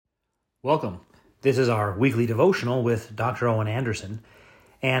Welcome. This is our weekly devotional with Dr. Owen Anderson,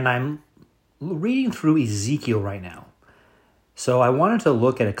 and I'm reading through Ezekiel right now. So I wanted to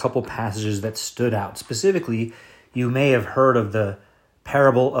look at a couple passages that stood out. Specifically, you may have heard of the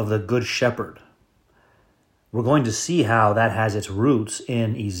parable of the Good Shepherd. We're going to see how that has its roots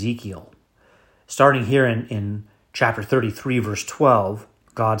in Ezekiel. Starting here in chapter 33, verse 12,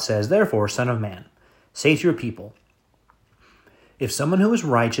 God says, "Therefore, Son of man, say to your people, if someone who is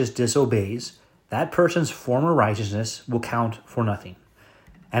righteous disobeys, that person's former righteousness will count for nothing.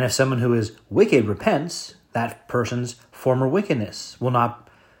 And if someone who is wicked repents, that person's former wickedness will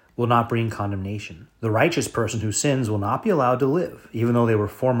not bring condemnation. The righteous person who sins will not be allowed to live, even though they were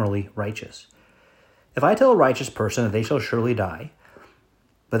formerly righteous. If I tell a righteous person that they shall surely die,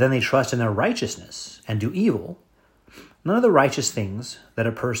 but then they trust in their righteousness and do evil, none of the righteous things that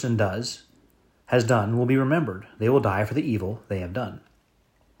a person has done will be remembered. They will die for the evil they have done.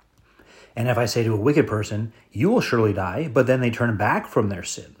 And if I say to a wicked person, you will surely die, but then they turn back from their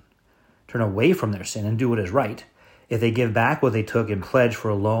sin, turn away from their sin and do what is right, if they give back what they took in pledge for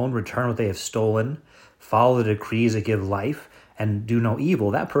a loan, return what they have stolen, follow the decrees that give life, and do no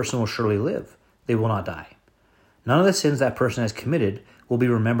evil, that person will surely live. They will not die. None of the sins that person has committed will be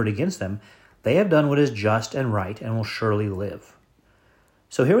remembered against them. They have done what is just and right and will surely live."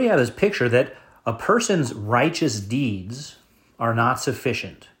 So here we have this picture that a person's righteous deeds are not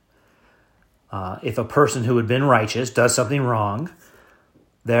sufficient. If a person who had been righteous does something wrong,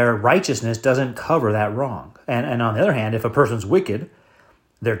 their righteousness doesn't cover that wrong. And on the other hand, if a person's wicked,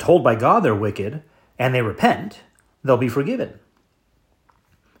 they're told by God they're wicked, and they repent, they'll be forgiven.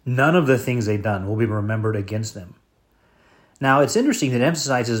 None of the things they've done will be remembered against them. Now, it's interesting that it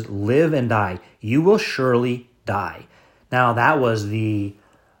emphasizes live and die. You will surely die. Now, that was the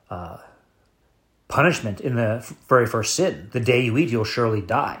punishment in the very first sin. The day you eat, you'll surely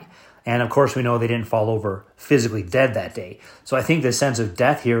die. And of course, we know they didn't fall over physically dead that day. So I think the sense of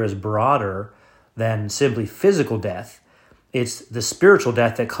death here is broader than simply physical death. It's the spiritual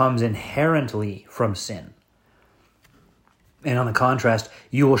death that comes inherently from sin. And on the contrast,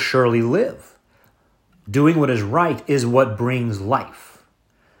 you will surely live. Doing what is right is what brings life.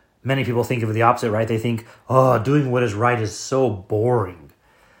 Many people think of it the opposite, right? They think, doing what is right is so boring.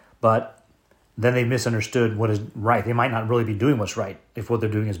 But then they misunderstood what is right. They might not really be doing what's right if what they're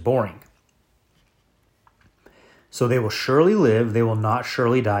doing is boring. So they will surely live, they will not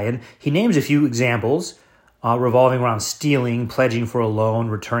surely die. And he names a few examples revolving around stealing, pledging for a loan,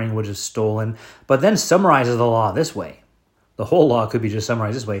 returning what is stolen, but then summarizes the law this way. The whole law could be just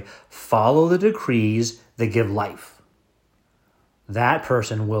summarized this way: follow the decrees that give life. That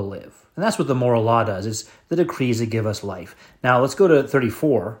person will live. And that's what the moral law does. It's the decrees that give us life. Now let's go to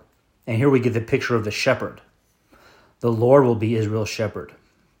 34. And here we get the picture of the shepherd. The Lord will be Israel's shepherd.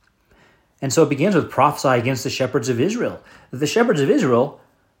 And so it begins with prophesy against the shepherds of Israel. The shepherds of Israel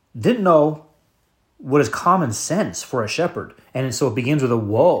didn't know what is common sense for a shepherd. And so it begins with a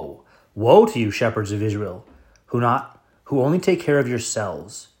woe. Woe to you, shepherds of Israel, who only take care of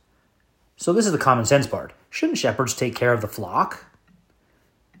yourselves. So this is the common sense part. Shouldn't shepherds take care of the flock?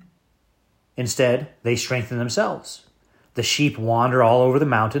 Instead, they strengthen themselves. The sheep wander all over the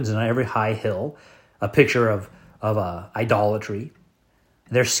mountains and on every high hill, a picture of idolatry.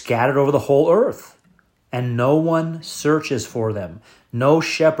 They're scattered over the whole earth, and no one searches for them. No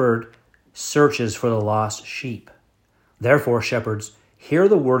shepherd searches for the lost sheep. Therefore, shepherds, hear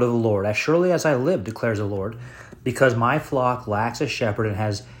the word of the Lord. As surely as I live, declares the Lord, because my flock lacks a shepherd and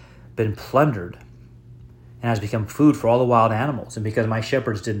has been plundered and has become food for all the wild animals, and because my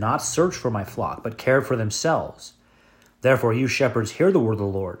shepherds did not search for my flock, but cared for themselves. Therefore, you shepherds, hear the word of the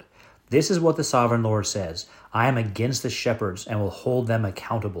Lord. This is what the sovereign Lord says: I am against the shepherds and will hold them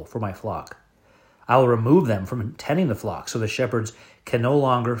accountable for my flock. I will remove them from tending the flock so the shepherds can no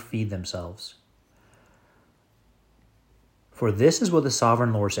longer feed themselves. For this is what the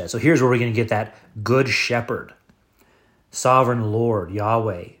sovereign Lord says. So here's where we're going to get that good shepherd. Sovereign Lord,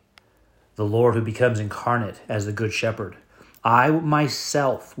 Yahweh, the Lord who becomes incarnate as the good shepherd. I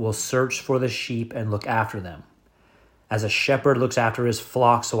myself will search for the sheep and look after them. As a shepherd looks after his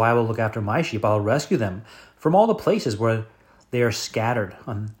flock, so I will look after my sheep. I will rescue them from all the places where they are scattered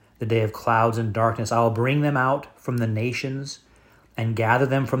on the day of clouds and darkness. I will bring them out from the nations and gather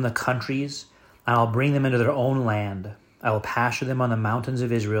them from the countries, and I'll bring them into their own land. I will pasture them on the mountains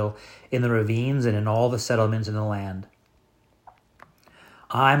of Israel, in the ravines and in all the settlements in the land.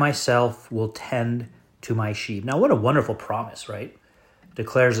 I myself will tend to my sheep. Now, what a wonderful promise, right?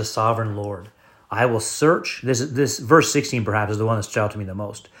 Declares the sovereign Lord. I will search, this verse 16 perhaps is the one that stood out to me the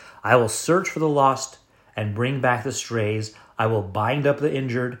most. I will search for the lost and bring back the strays. I will bind up the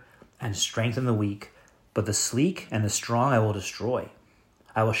injured and strengthen the weak, but the sleek and the strong I will destroy.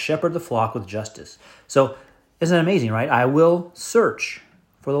 I will shepherd the flock with justice. So, isn't it amazing, right? I will search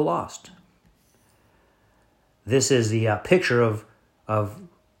for the lost. This is the picture of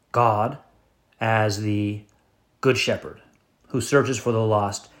God as the good shepherd who searches for the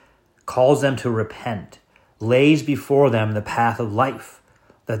lost, calls them to repent, lays before them the path of life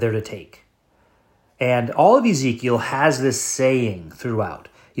that they're to take. And all of Ezekiel has this saying throughout.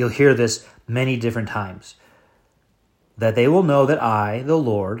 You'll hear this many different times. That they will know that I, the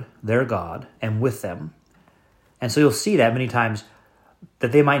Lord, their God, am with them. And so you'll see that many times,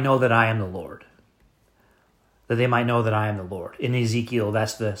 that they might know that I am the Lord. That they might know that I am the Lord. In Ezekiel,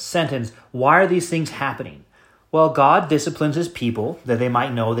 that's the sentence. Why are these things happening? Well, God disciplines his people that they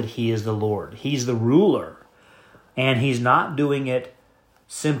might know that he is the Lord. He's the ruler. And he's not doing it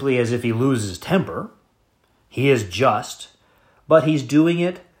simply as if he loses temper. He is just. But he's doing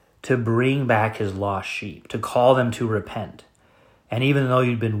it to bring back his lost sheep, to call them to repent. And even though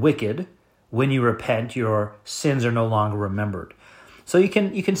you've been wicked, when you repent, your sins are no longer remembered. So you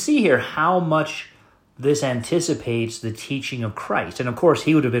can see here how much this anticipates the teaching of Christ. And of course,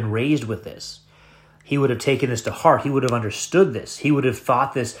 he would have been raised with this. He would have taken this to heart. He would have understood this. He would have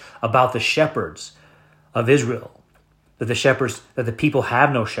thought this about the shepherds of Israel, that the people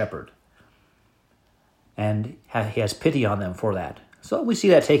have no shepherd. And he has pity on them for that. So we see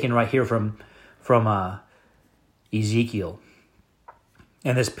that taken right here from Ezekiel.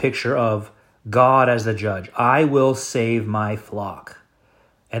 And this picture of God as the judge. I will save my flock,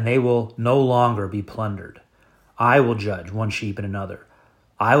 and they will no longer be plundered. I will judge one sheep and another.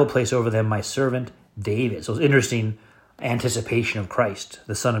 I will place over them my servant David. So it's interesting anticipation of Christ,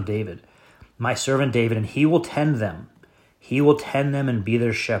 the son of David. My servant David, and he will tend them. He will tend them and be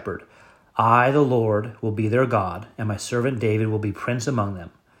their shepherd. I, the Lord, will be their God, and my servant David will be prince among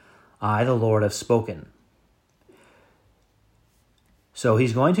them. I, the Lord, have spoken. So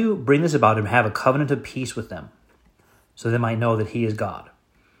he's going to bring this about and have a covenant of peace with them, so they might know that he is God.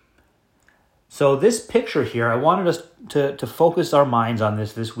 So this picture here, I wanted us to focus our minds on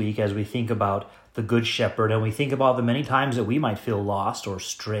this week as we think about the Good Shepherd, and we think about the many times that we might feel lost or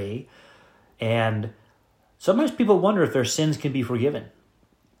stray. And sometimes people wonder if their sins can be forgiven.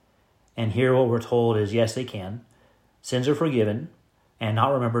 And here what we're told is, yes, they can. Sins are forgiven and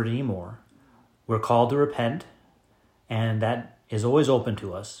not remembered anymore. We're called to repent, and that is always open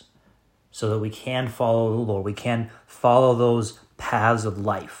to us so that we can follow the Lord. We can follow those paths of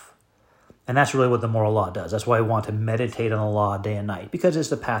life. And that's really what the moral law does. That's why I want to meditate on the law day and night, because it's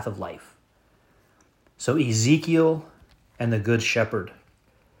the path of life. So Ezekiel and the Good Shepherd.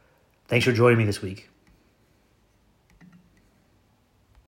 Thanks for joining me this week.